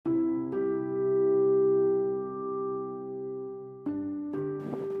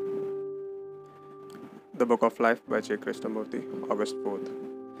The Book of Life by J Krishnamurti, August 4th.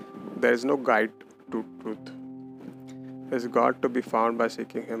 There is no guide to truth. Is God to be found by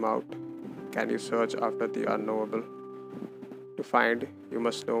seeking Him out? Can you search after the unknowable? To find, you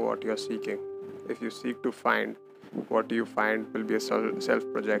must know what you are seeking. If you seek to find, what you find will be a self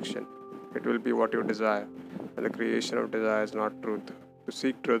projection. It will be what you desire, and the creation of desire is not truth. To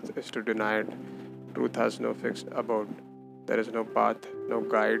seek truth is to deny it. Truth has no fixed abode. There is no path, no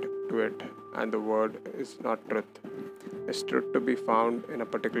guide to it, and the word is not truth. Is truth to be found in a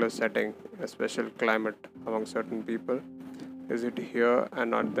particular setting, in a special climate, among certain people? Is it here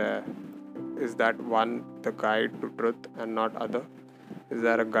and not there? Is that one the guide to truth and not other? Is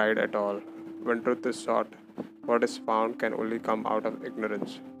there a guide at all? When truth is sought, what is found can only come out of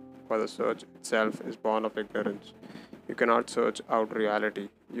ignorance, for the search itself is born of ignorance. You cannot search out reality,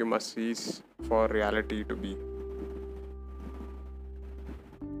 you must cease for reality to be.